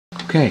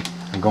Okay,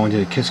 I'm going to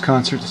the Kiss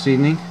concert this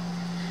evening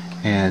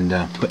and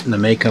putting the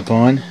makeup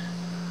on.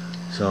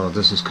 So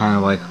this is kind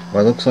of like what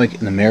it looks like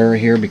in the mirror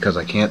here because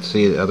I can't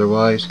see it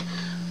otherwise.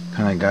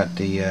 Kind of got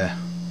the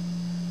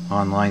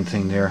online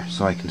thing there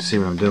so I can see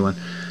what I'm doing.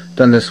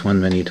 Done this one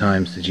many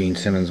times, the Gene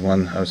Simmons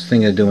one. I was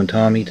thinking of doing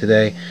Tommy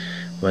today,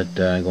 but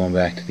going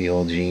back to the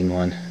old Gene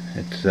one.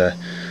 It's a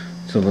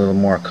little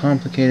more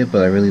complicated,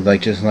 but I really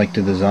just like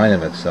the design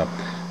of it. So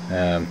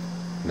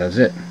that's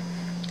it.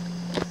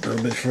 A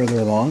little bit further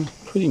along,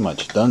 pretty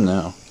much done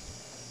now.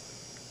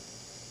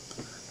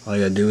 All I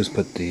gotta do is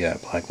put the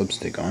black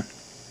lipstick on.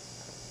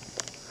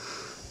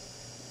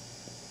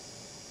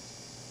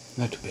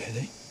 Not too bad,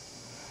 eh?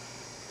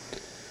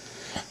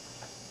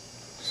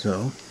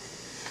 So,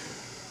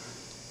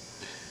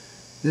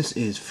 this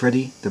is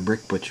Freddy the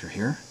Brick Butcher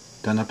here,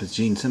 done up as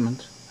Gene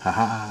Simmons.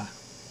 Haha,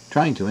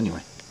 trying to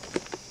anyway.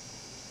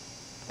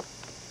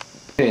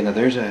 Okay, now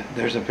there's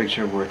a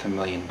picture worth $1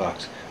 million.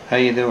 How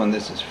you doing?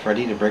 This is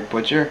Freddy the Brick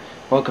Butcher.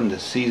 Welcome to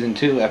season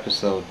 2,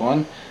 episode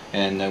 1,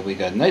 and we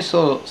got a nice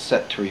little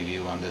set to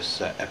review on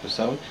this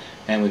episode,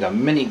 and we got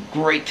many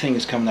great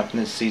things coming up in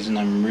this season.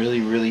 I'm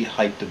really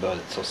hyped about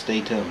it, so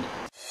stay tuned.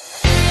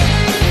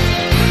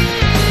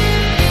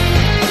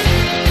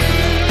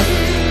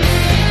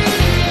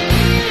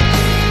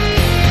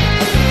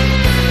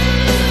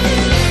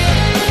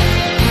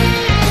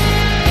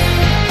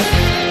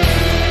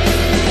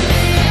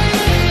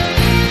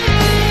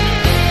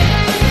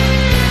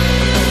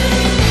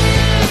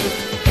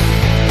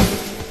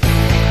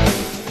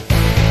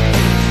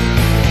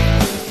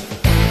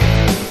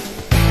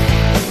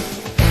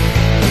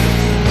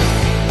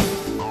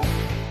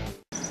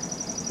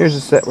 Here's the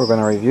set we're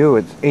going to review.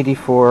 It's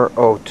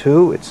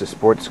 8402. It's a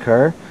sports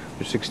car.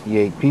 There's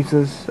 68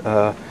 pieces.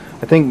 I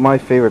think my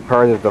favorite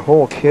part of the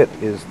whole kit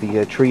is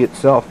the tree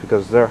itself,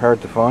 because they're hard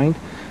to find.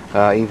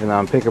 Even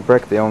on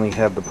Pick-a-Brick they only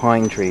have the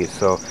pine trees,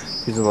 so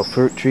these little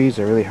fruit trees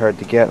are really hard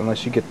to get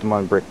unless you get them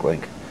on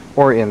Bricklink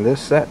or in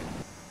this set.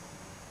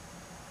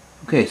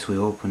 Okay, so we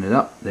open it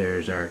up.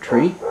 There's our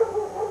tree,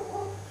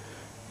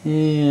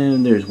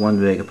 and there's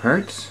one bag of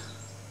parts,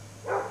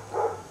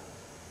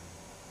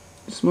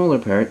 smaller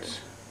parts,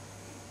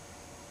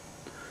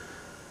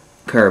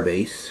 car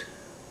base,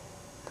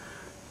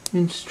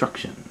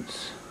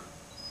 instructions.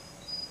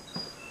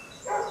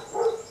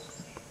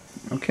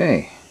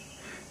 Okay,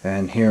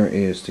 and here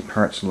is the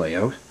parts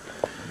layout,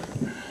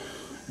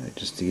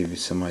 just to give you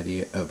some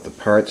idea of the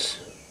parts.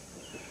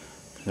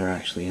 They're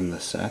actually in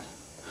the set.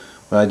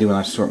 What I do when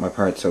I sort my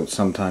parts out,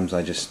 sometimes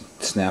I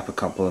just snap a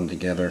couple of them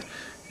together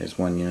as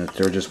one unit.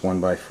 They're just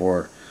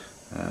 1x4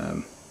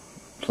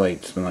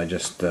 plates, and I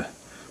just put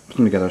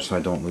them together so I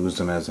don't lose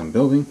them as I'm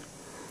building.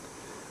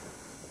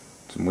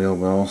 Some wheel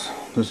wells.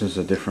 This is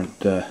a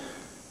different,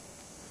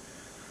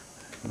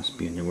 must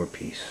be a newer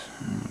piece.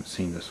 I haven't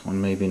seen this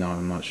one. Maybe not,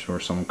 I'm not sure.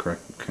 Someone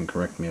can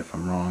correct me if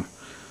I'm wrong.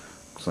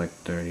 Looks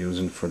like they're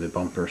using for the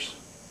bumpers.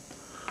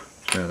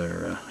 It's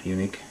rather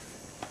unique.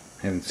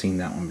 I haven't seen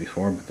that one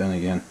before, but then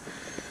again,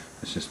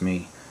 it's just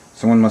me.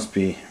 Someone must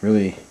be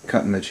really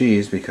cutting the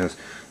cheese, because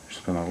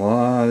there's been a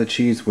lot of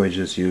cheese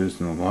wedges used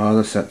in a lot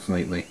of sets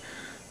lately.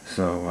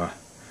 So,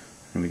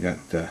 and we got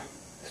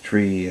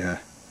 3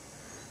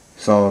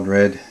 solid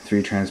red,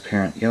 3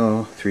 transparent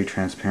yellow, 3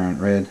 transparent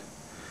red,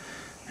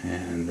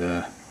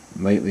 and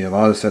lately a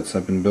lot of sets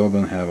I've been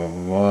building have a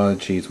lot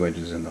of cheese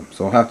wedges in them,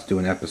 so I'll have to do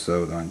an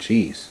episode on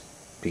cheese,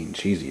 being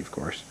cheesy of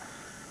course.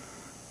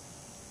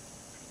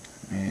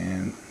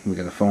 And we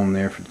got a phone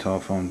there for the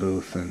telephone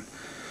booth, and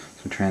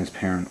some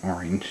transparent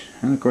orange,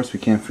 and of course we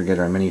can't forget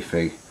our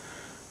minifig,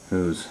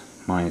 who's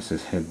minus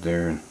his head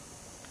there and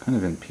kind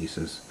of in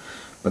pieces.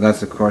 But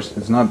that's, of course,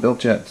 it's not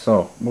built yet,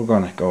 so we're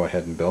going to go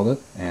ahead and build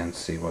it and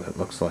see what it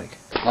looks like.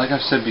 Like I've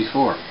said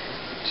before,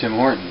 Tim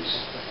Hortons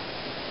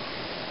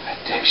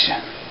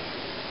addiction.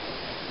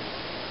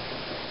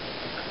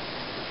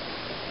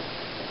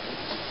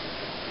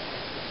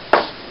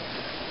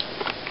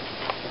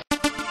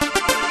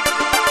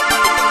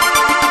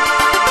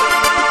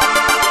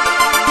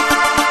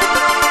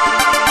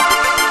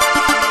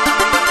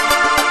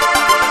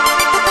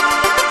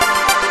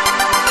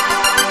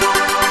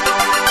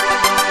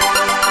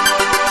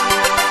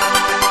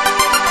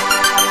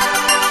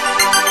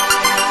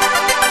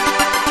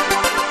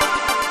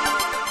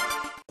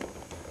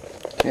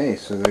 Okay,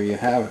 so there you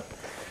have it.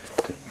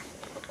 The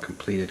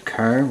completed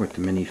car with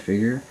the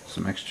minifigure,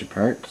 some extra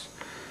parts,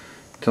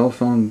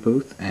 telephone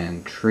booth,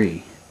 and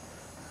tree.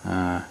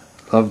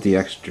 Love the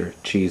extra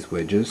cheese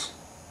wedges.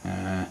 We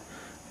have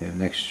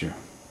an extra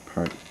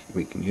part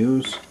we can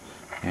use,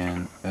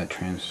 and a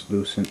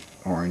translucent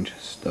orange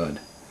stud.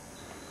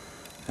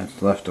 That's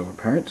the leftover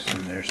parts,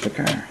 and there's the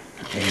car.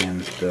 And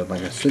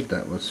like I said,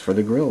 that was for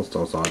the grills,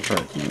 those odd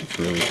parts. It's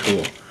really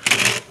cool.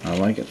 I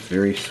like it. It's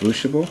very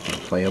swooshable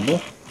and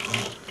playable.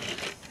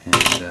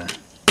 And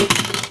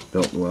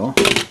built well,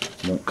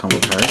 won't come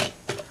apart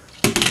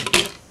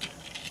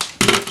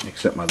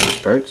except my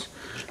loose parts,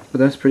 but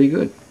that's pretty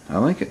good. I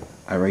like it.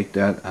 I rate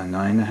that a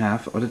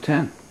 9.5 out of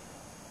 10.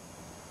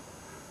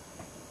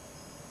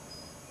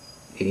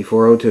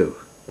 $84.02.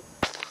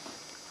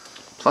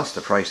 Plus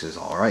the price is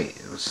alright.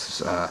 It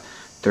was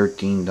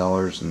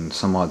 $13 and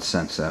some odd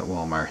cents at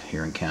Walmart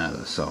here in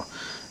Canada. So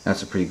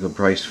that's a pretty good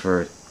price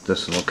for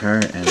this little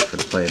car and for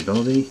the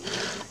playability.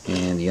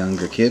 And the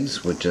younger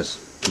kids would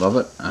just love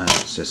it.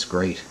 It's just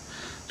great.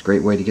 It's a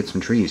great way to get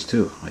some trees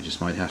too. I just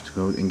might have to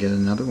go and get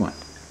another one.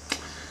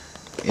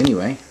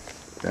 Anyway,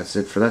 that's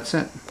it for that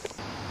set.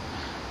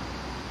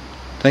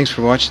 Thanks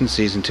for watching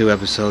Season 2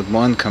 Episode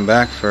 1. Come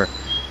back for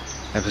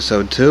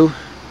Episode 2.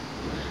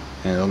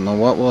 And I don't know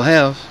what we'll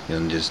have.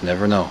 You'll just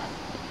never know.